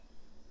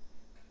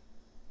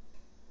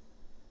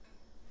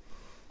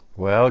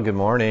Well, good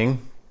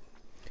morning.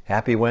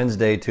 Happy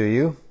Wednesday to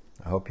you.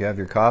 I hope you have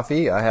your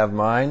coffee. I have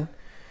mine.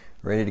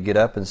 Ready to get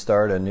up and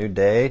start a new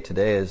day.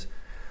 Today is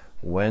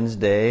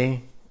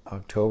Wednesday,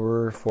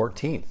 October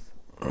 14th.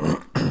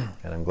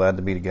 And I'm glad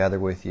to be together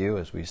with you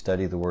as we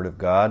study the Word of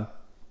God.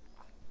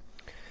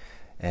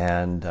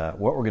 And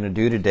what we're going to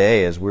do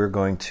today is we're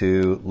going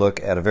to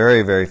look at a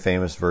very, very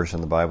famous verse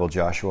in the Bible,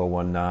 Joshua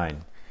 1:9,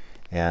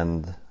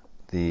 and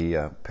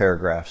the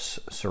paragraphs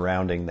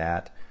surrounding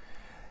that.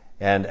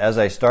 And as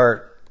I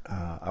start,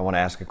 I want to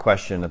ask a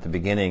question at the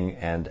beginning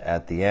and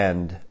at the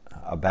end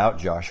about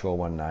Joshua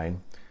 1:9,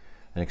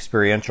 an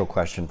experiential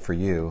question for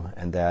you,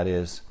 and that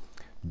is,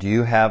 do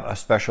you have a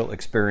special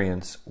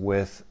experience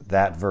with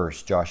that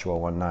verse, Joshua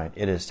 1:9?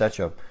 It is such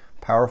a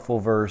powerful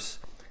verse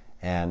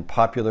and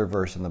popular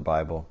verse in the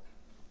Bible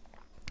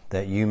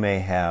that you may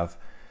have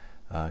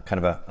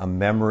kind of a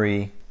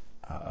memory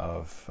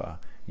of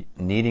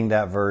needing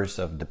that verse,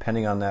 of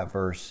depending on that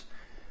verse,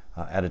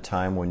 at a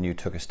time when you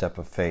took a step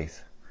of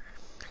faith.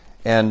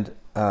 And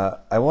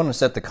I want to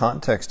set the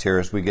context here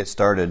as we get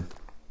started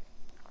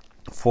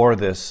for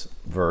this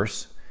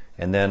verse,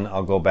 and then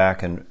I'll go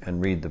back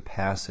and read the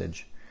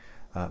passage.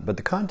 But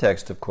the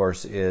context, of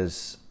course,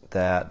 is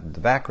that,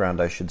 the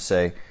background, I should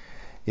say,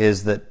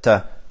 is that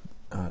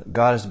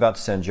God is about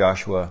to send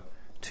Joshua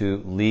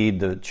to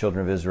lead the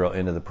children of Israel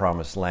into the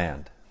promised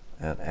land.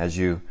 And as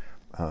you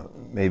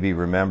maybe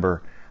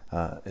remember,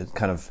 it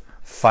kind of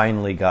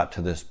finally got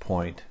to this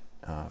point.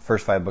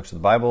 First 5 books of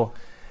the Bible,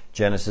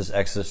 Genesis,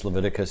 Exodus,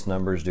 Leviticus,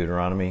 Numbers,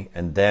 Deuteronomy,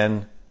 and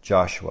then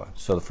Joshua.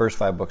 So the first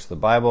 5 books of the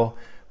Bible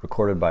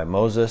recorded by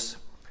Moses,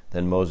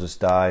 then Moses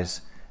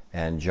dies,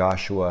 and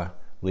Joshua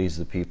leads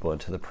the people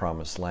into the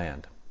promised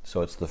land.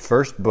 So it's the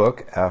first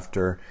book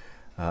after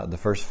the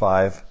first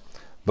 5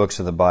 books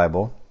of the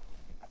Bible.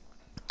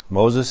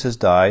 Moses has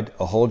died.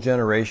 A whole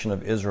generation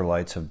of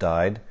Israelites have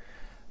died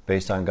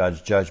based on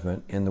God's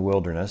judgment in the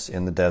wilderness,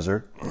 in the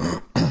desert.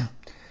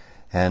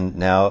 And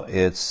now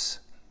it's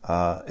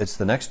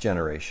the next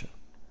generation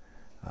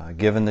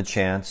given the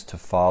chance to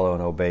follow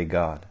and obey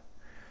God.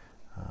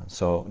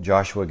 So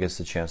Joshua gets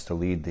the chance to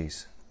lead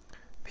these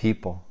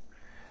people.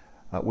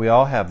 We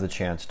all have the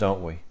chance,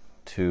 don't we,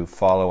 to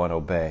follow and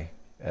obey,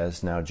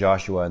 as now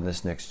Joshua and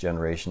this next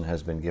generation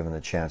has been given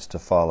the chance to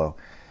follow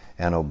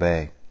and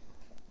obey.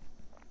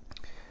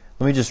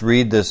 Let me just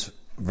read this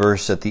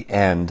verse at the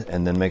end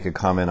and then make a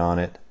comment on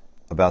it,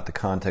 about the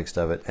context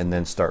of it, and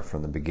then start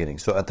from the beginning.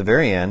 So at the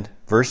very end,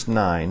 verse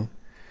 9,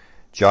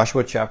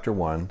 Joshua chapter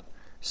 1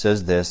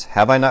 says this: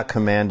 "Have I not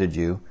commanded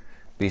you,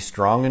 be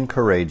strong and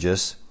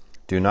courageous,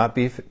 do not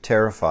be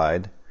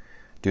terrified,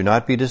 do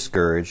not be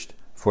discouraged,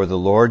 for the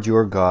Lord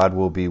your God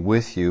will be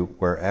with you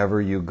wherever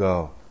you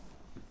go."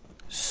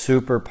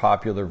 Super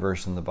popular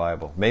verse in the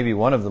Bible. Maybe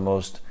one of the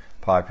most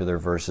popular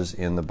verses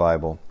in the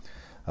Bible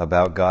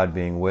about God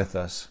being with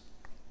us.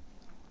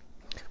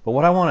 But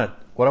what I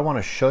want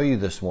to show you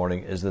this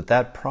morning is that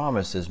that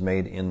promise is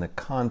made in the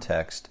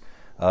context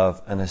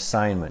of an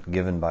assignment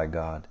given by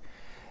God.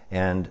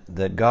 And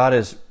that God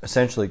is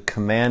essentially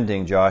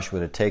commanding Joshua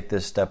to take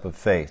this step of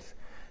faith,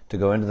 to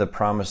go into the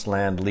promised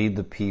land, lead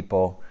the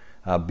people,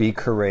 be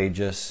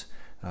courageous,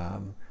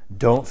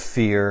 don't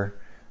fear.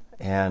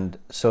 And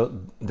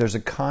so there's a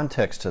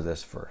context to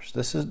this verse.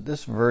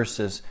 This verse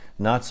is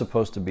not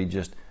supposed to be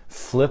just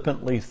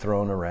flippantly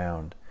thrown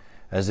around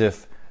as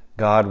if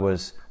God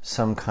was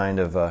some kind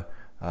of a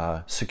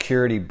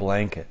security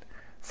blanket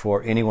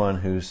for anyone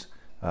who's,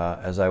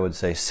 as I would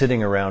say,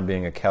 sitting around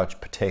being a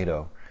couch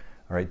potato.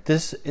 All right,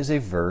 this is a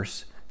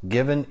verse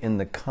given in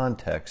the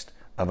context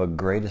of a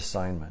great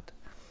assignment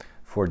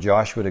for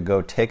Joshua to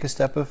go take a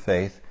step of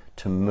faith,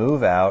 to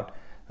move out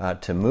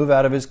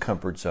of his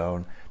comfort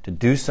zone, to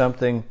do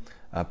something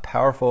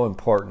powerful,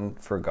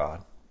 important for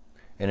God,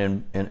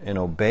 and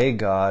obey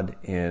God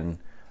in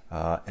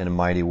a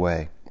mighty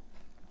way.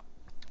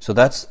 So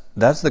that's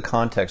the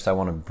context I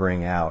want to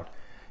bring out.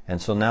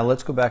 And so now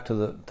let's go back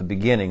to the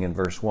beginning in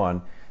verse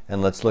 1,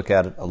 and let's look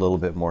at it a little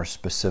bit more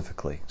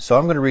specifically. So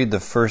I'm going to read the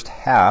first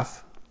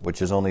half,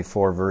 which is only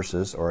 4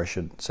 verses, or I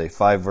should say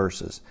 5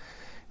 verses.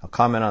 I'll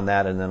comment on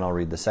that, and then I'll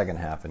read the second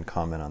half and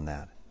comment on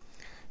that.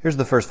 Here's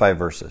the first 5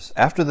 verses.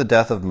 "After the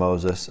death of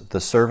Moses,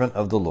 the servant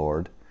of the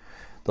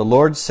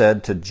Lord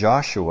said to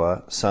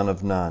Joshua, son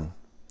of Nun,"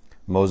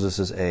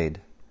 Moses'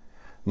 aide,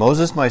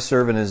 "Moses, my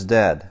servant, is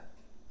dead.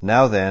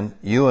 Now then,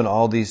 you and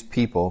all these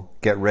people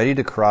get ready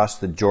to cross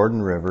the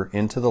Jordan River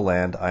into the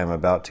land I am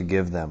about to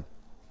give them,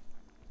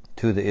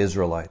 to the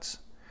Israelites.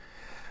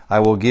 I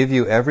will give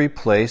you every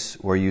place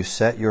where you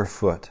set your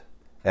foot,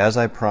 as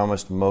I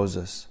promised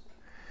Moses.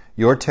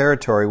 Your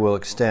territory will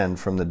extend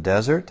from the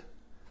desert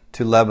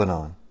to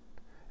Lebanon,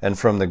 and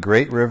from the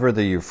great river,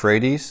 the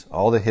Euphrates,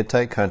 all the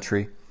Hittite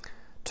country,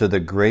 to the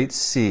great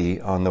sea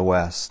on the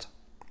west.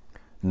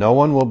 No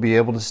one will be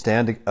able to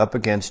stand up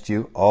against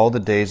you all the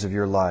days of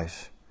your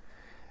life.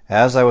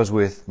 As I was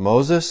with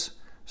Moses,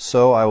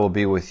 so I will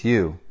be with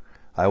you.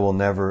 I will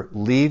never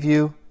leave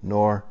you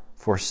nor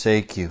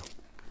forsake you."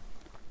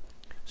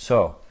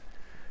 So,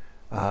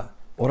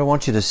 what I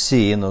want you to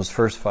see in those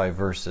first 5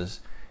 verses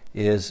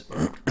is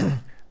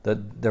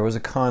that there was a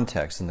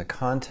context, and the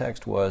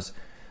context was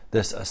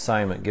this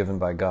assignment given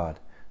by God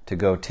to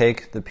go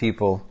take the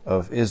people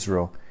of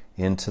Israel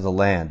into the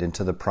land,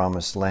 into the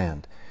promised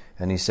land.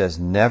 And he says,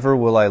 never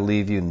will I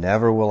leave you,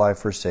 never will I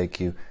forsake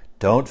you.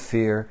 Don't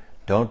fear,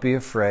 don't be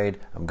afraid.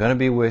 I'm going to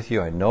be with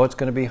you. I know it's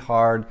going to be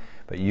hard,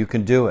 but you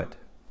can do it.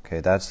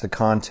 Okay, that's the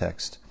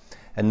context.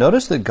 And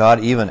notice that God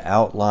even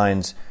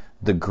outlines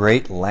the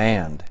great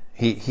land.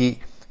 He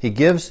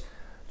gives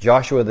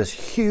Joshua this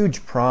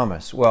huge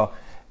promise. Well,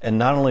 and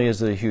not only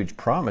is it a huge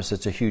promise,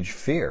 it's a huge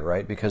fear,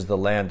 right? Because the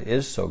land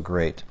is so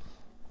great.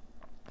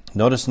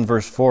 Notice in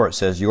verse 4 it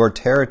says, your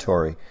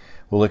territory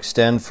will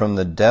extend from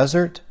the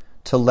desert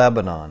to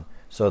Lebanon.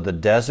 So the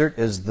desert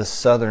is the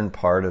southern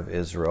part of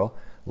Israel.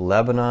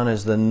 Lebanon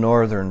is the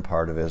northern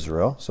part of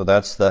Israel. So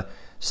that's the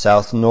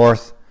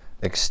south-north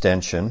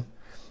extension.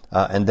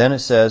 And then it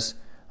says,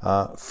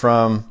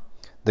 from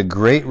the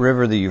great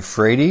river, the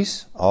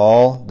Euphrates,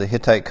 all the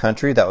Hittite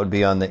country, that would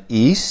be on the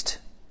east.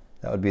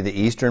 That would be the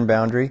eastern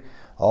boundary,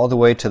 all the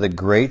way to the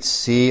Great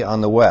Sea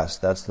on the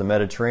west. That's the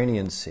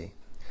Mediterranean Sea.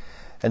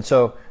 And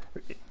so,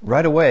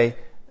 right away,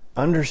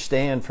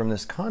 understand from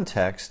this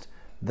context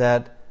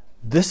that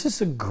this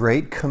is a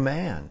great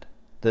command,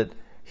 that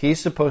he's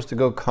supposed to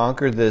go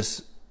conquer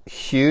this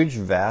huge,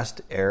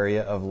 vast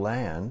area of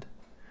land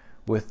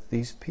with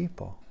these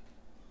people.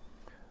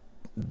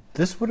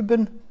 This would have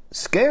been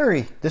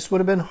scary. This would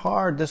have been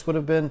hard. This would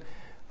have been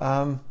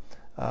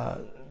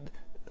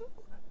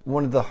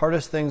one of the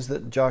hardest things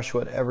that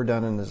Joshua had ever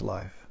done in his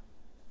life.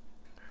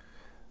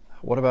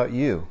 What about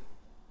you?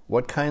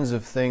 What kinds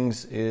of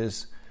things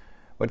is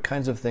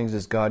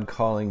God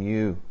calling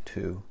you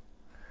to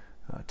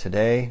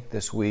today,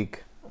 this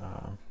week,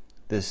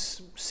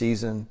 this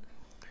season?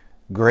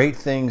 Great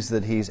things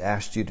that he's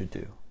asked you to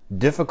do.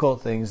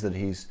 Difficult things that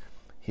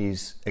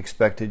he's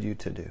expected you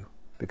to do.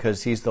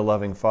 Because he's the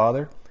loving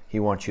Father. He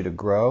wants you to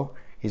grow.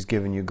 He's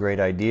given you great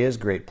ideas,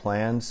 great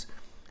plans,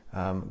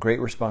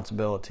 great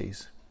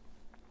responsibilities.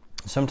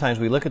 Sometimes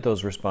we look at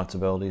those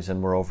responsibilities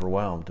and we're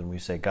overwhelmed and we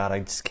say, God, I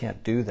just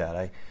can't do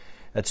that.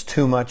 That's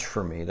too much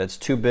for me. That's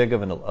too big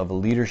of a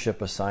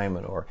leadership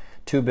assignment, or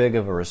too big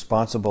of a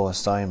responsible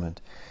assignment.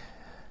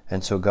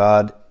 And so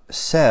God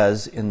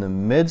says, in the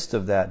midst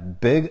of that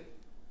big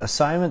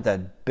assignment,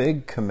 that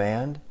big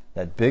command,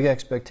 that big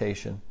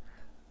expectation,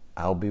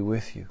 I'll be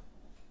with you.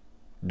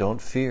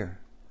 Don't fear.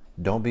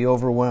 Don't be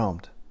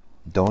overwhelmed.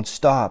 Don't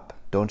stop.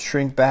 Don't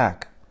shrink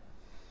back.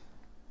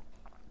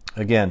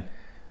 Again,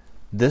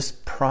 this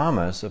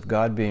promise of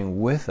God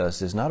being with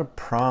us is not a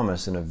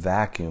promise in a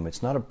vacuum.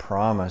 It's not a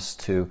promise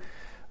to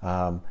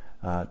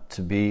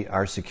be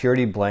our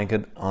security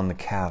blanket on the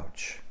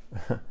couch.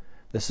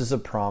 This is a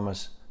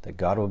promise that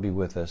God will be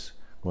with us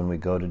when we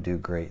go to do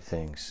great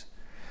things.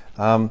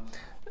 I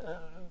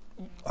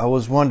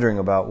was wondering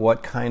about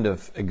what kind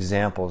of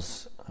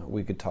examples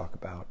we could talk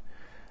about.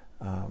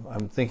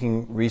 I'm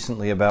thinking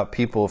recently about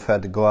people who've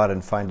had to go out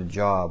and find a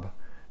job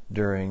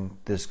during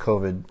this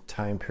COVID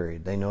time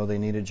period. They know they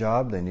need a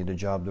job. They need a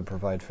job to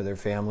provide for their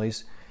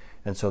families.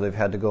 And so they've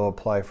had to go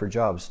apply for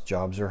jobs.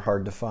 Jobs are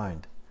hard to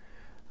find.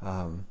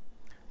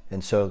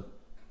 And so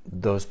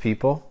those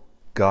people,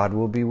 God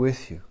will be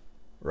with you,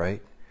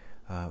 right?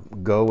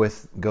 Go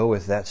with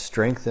that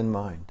strength in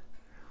mind.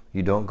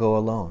 You don't go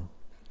alone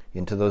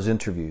into those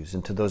interviews,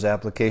 into those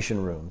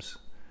application rooms.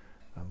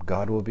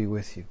 God will be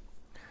with you.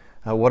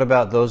 What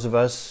about those of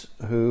us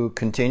who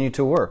continue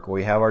to work?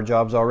 We have our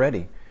jobs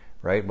already,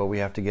 right? But we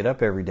have to get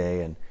up every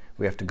day and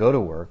we have to go to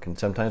work, and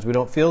sometimes we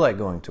don't feel like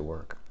going to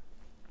work.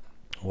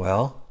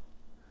 Well,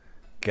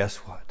 guess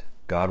what?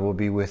 God will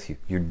be with you.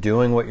 You're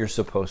doing what you're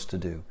supposed to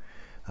do.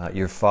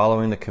 You're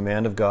following the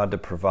command of God to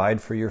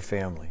provide for your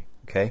family,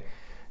 okay?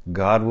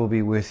 God will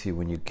be with you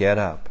when you get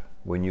up,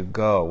 when you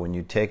go, when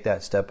you take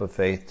that step of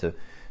faith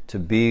to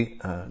be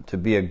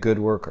a good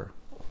worker.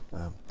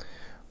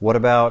 What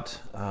about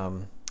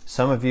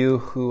some of you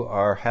who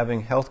are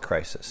having health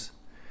crises?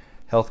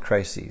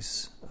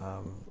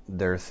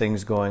 There are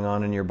things going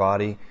on in your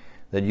body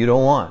that you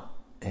don't want,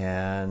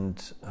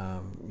 and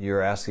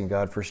you're asking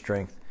God for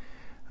strength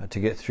to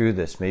get through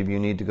this. Maybe you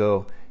need to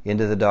go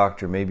into the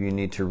doctor. Maybe you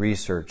need to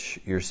research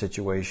your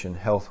situation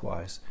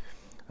health-wise.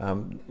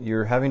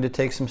 You're having to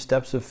take some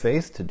steps of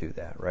faith to do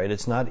that, right?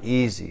 It's not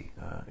easy.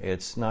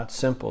 It's not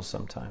simple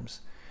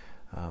sometimes.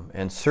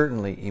 And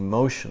certainly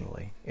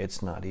emotionally,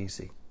 it's not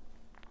easy.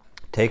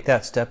 Take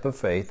that step of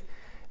faith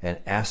and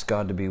ask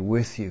God to be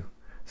with you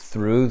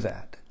through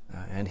that.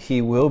 And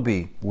He will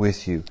be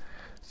with you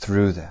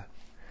through that.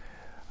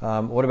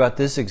 What about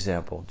this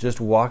example?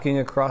 Just walking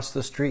across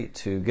the street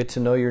to get to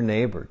know your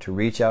neighbor, to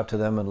reach out to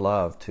them in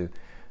love, to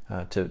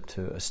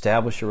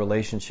establish a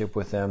relationship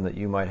with them that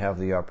you might have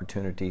the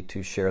opportunity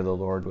to share the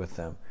Lord with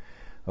them.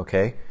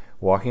 Okay?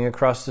 Walking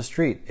across the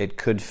street, it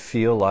could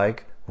feel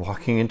like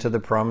walking into the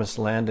promised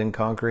land and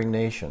conquering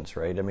nations,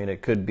 right? I mean,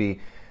 it could be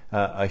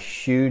a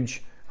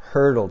huge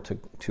hurdle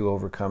to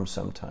overcome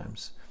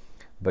sometimes.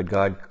 But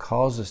God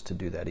calls us to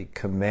do that. He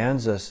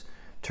commands us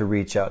to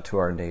reach out to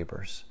our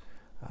neighbors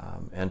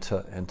and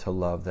to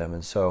love them.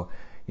 And so,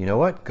 you know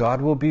what?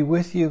 God will be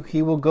with you.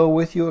 He will go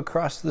with you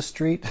across the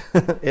street.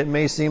 It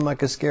may seem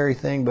like a scary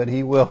thing, but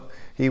He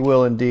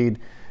will indeed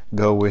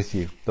go with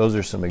you. Those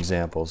are some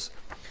examples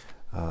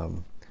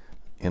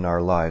in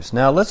our lives.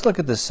 Now let's look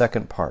at the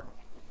second part,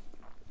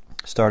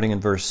 starting in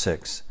verse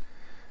 6.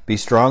 Be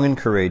strong and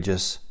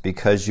courageous,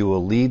 because you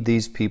will lead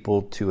these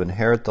people to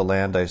inherit the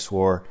land I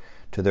swore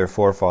to their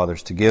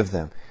forefathers to give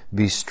them.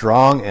 Be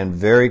strong and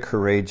very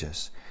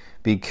courageous.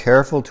 Be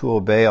careful to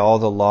obey all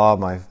the law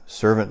my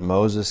servant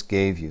Moses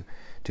gave you.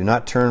 Do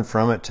not turn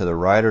from it to the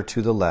right or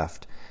to the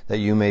left, that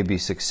you may be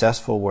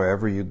successful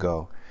wherever you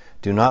go.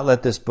 Do not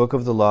let this book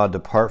of the law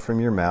depart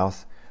from your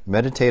mouth.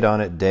 Meditate on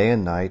it day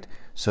and night,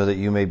 so that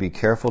you may be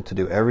careful to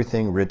do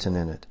everything written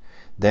in it.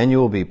 Then you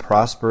will be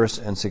prosperous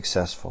and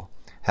successful.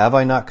 Have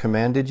I not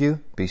commanded you?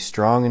 Be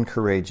strong and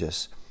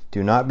courageous.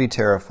 Do not be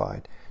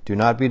terrified. Do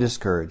not be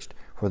discouraged,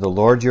 for the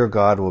Lord your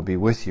God will be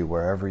with you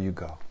wherever you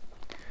go.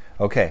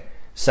 Okay,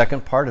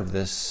 second part of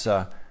this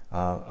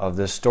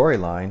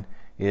storyline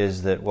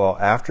is that, well,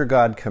 after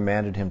God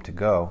commanded him to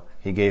go,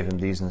 He gave him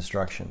these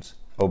instructions.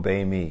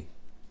 Obey me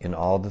in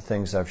all the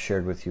things I've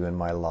shared with you in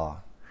my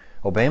law.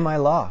 Obey my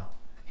law,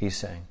 He's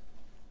saying.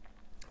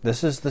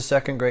 This is the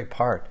second great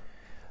part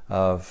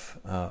of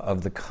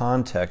the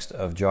context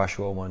of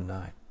Joshua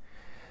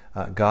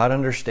 1:9. God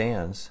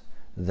understands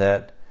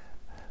that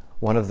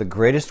one of the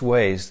greatest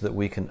ways that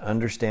we can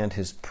understand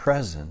His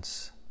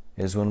presence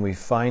is when we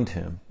find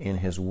Him in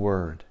His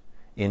Word,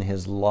 in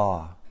His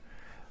law.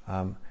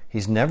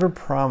 He's never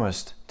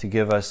promised to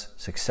give us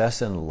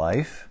success in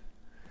life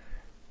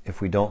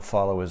if we don't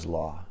follow His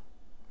law,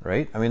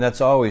 right? I mean,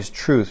 that's always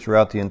true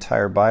throughout the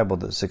entire Bible,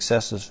 that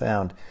success is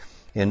found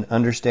in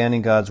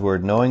understanding God's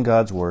Word, knowing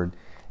God's Word,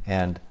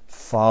 and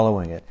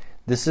following it.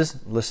 This is,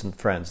 listen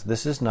friends,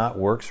 this is not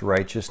works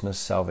righteousness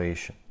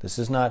salvation. This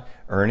is not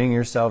earning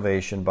your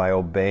salvation by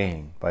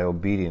obeying, by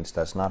obedience.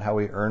 That's not how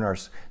we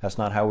that's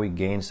not how we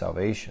gain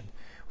salvation.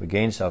 We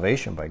gain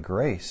salvation by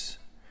grace,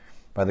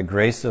 by the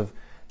grace of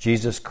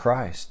Jesus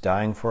Christ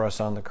dying for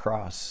us on the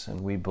cross,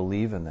 and we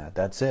believe in that.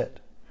 That's it.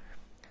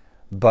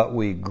 But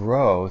we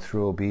grow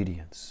through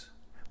obedience.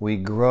 We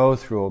grow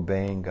through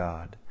obeying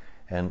God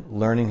and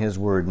learning His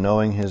Word,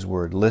 knowing His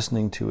Word,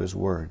 listening to His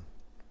Word.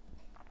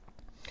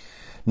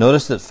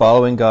 Notice that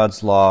following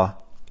God's law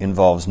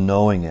involves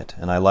knowing it,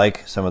 and I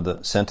like some of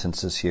the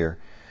sentences here.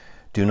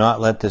 Do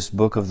not let this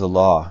book of the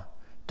law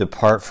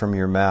depart from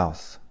your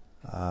mouth.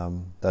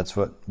 That's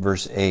what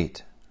verse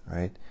 8,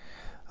 right?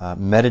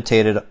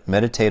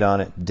 Meditate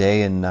on it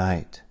day and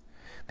night.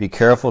 Be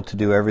careful to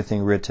do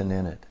everything written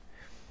in it.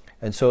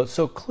 And so it's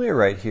so clear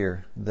right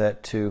here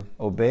that to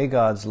obey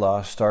God's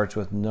law starts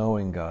with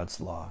knowing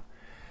God's law,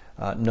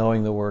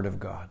 knowing the Word of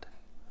God.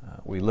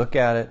 We look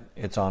at it,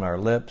 it's on our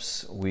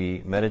lips,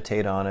 we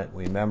meditate on it,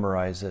 we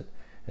memorize it,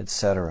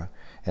 etc.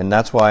 And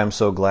that's why I'm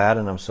so glad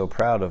and I'm so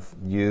proud of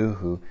you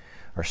who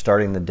are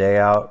starting the day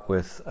out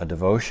with a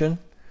devotion.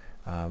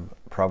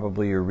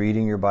 Probably you're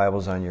reading your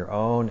Bibles on your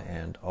own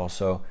and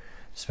also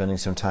spending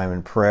some time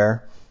in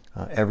prayer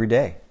every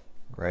day,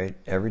 right?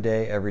 Every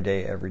day, every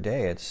day, every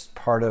day. It's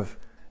part of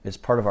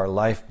our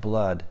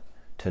lifeblood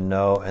to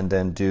know and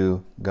then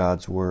do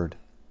God's Word.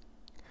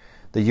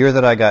 The year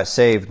that I got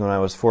saved, when I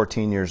was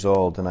 14 years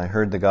old and I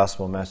heard the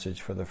gospel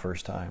message for the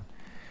first time,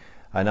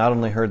 I not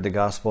only heard the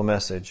gospel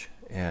message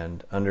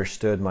and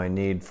understood my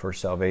need for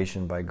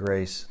salvation by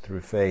grace through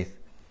faith,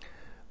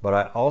 but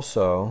I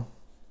also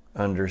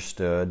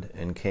understood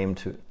and came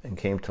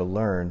to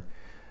learn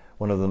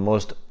one of the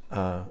most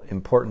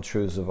important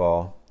truths of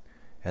all,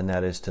 and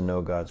that is to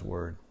know God's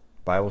Word.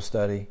 Bible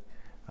study,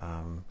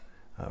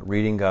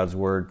 reading God's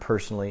Word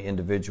personally,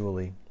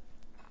 individually.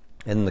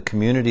 And the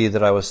community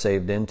that I was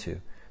saved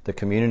into, the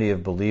community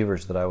of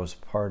believers that I was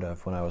part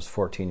of when I was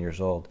 14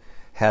 years old,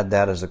 had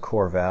that as a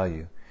core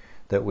value,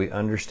 that we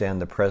understand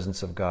the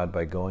presence of God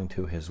by going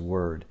to His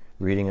Word,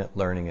 reading it,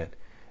 learning it,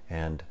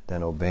 and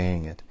then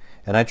obeying it.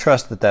 And I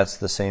trust that that's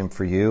the same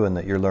for you and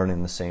that you're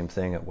learning the same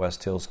thing at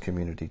West Hills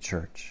Community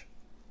Church.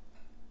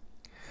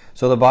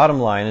 So the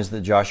bottom line is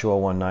that Joshua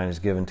 1:9 is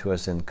given to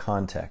us in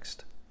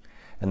context.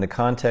 And the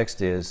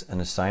context is an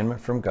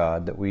assignment from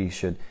God that we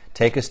should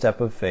take a step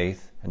of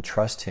faith and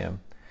trust Him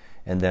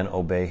and then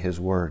obey His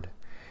Word.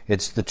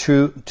 It's the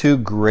two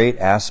great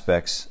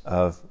aspects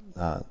of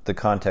the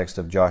context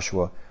of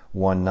Joshua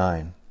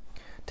 1:9.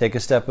 Take a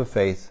step of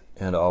faith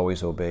and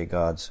always obey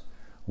God's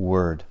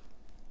Word.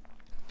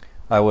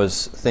 I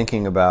was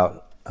thinking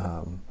about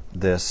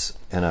this,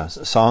 and a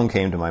song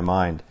came to my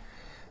mind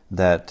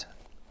that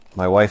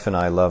my wife and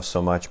I love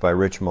so much by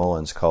Rich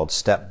Mullins called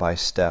Step by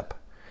Step.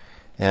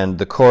 And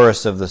the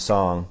chorus of the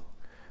song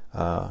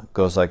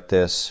goes like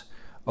this: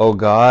 O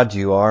God,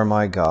 you are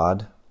my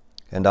God,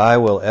 and I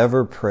will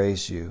ever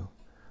praise you.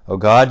 O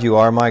God, you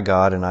are my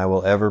God, and I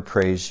will ever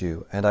praise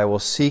you. And I will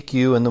seek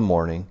you in the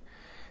morning,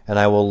 and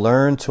I will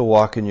learn to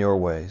walk in your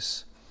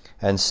ways.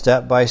 And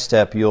step by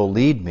step you'll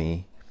lead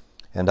me,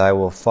 and I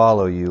will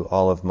follow you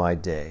all of my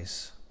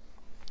days.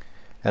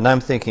 And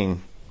I'm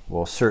thinking,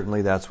 Well,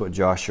 certainly that's what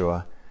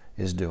Joshua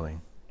is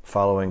doing,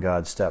 following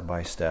God step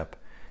by step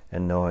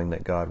and knowing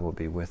that God will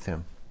be with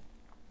him.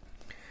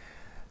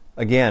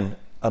 Again,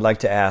 I'd like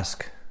to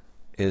ask,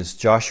 is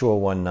Joshua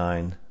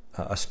 1:9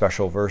 a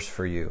special verse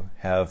for you?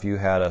 Have you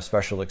had a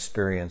special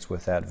experience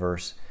with that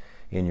verse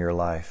in your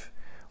life?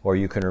 Or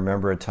you can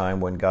remember a time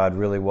when God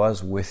really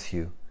was with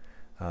you,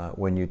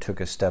 when you took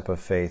a step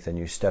of faith and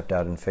you stepped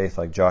out in faith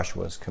like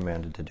Joshua was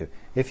commanded to do.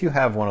 If you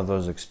have one of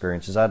those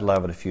experiences, I'd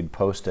love it if you'd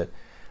post it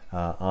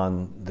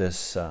on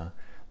this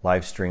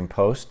live stream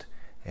post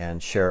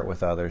and share it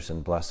with others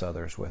and bless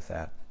others with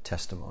that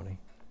testimony.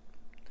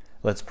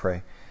 Let's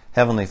pray.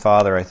 Heavenly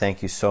Father, I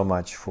thank you so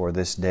much for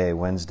this day,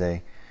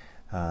 Wednesday,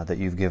 that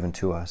you've given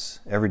to us.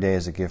 Every day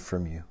is a gift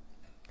from you.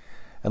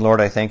 And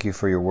Lord, I thank you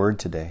for your word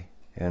today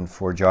and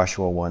for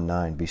Joshua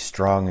 1:9. Be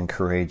strong and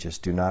courageous.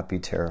 Do not be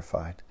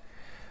terrified.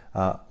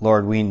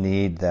 Lord, we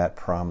need that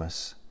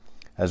promise.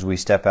 As we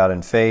step out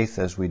in faith,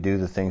 as we do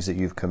the things that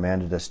you've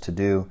commanded us to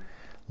do,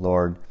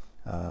 Lord,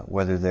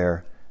 whether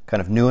they're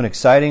kind of new and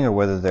exciting or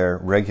whether they're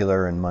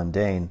regular and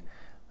mundane,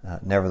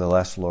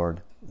 nevertheless,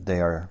 Lord,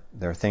 they're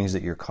things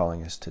that you're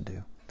calling us to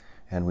do.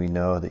 And we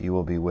know that you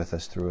will be with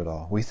us through it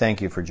all. We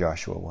thank you for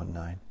Joshua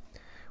 1:9.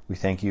 We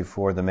thank you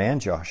for the man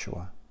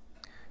Joshua.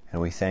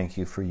 And we thank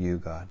you for you,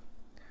 God.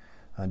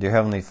 Dear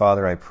Heavenly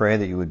Father, I pray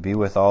that you would be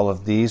with all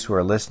of these who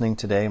are listening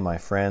today, my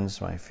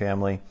friends, my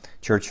family,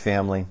 church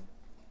family.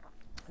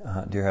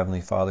 Dear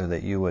Heavenly Father,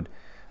 that you would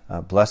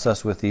bless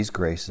us with these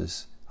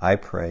graces. I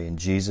pray in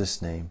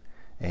Jesus' name,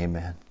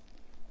 amen.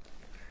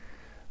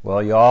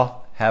 Well,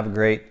 y'all, have a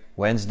great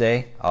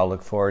Wednesday. I'll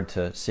look forward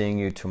to seeing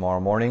you tomorrow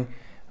morning,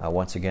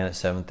 once again at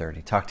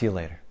 7:30. Talk to you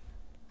later.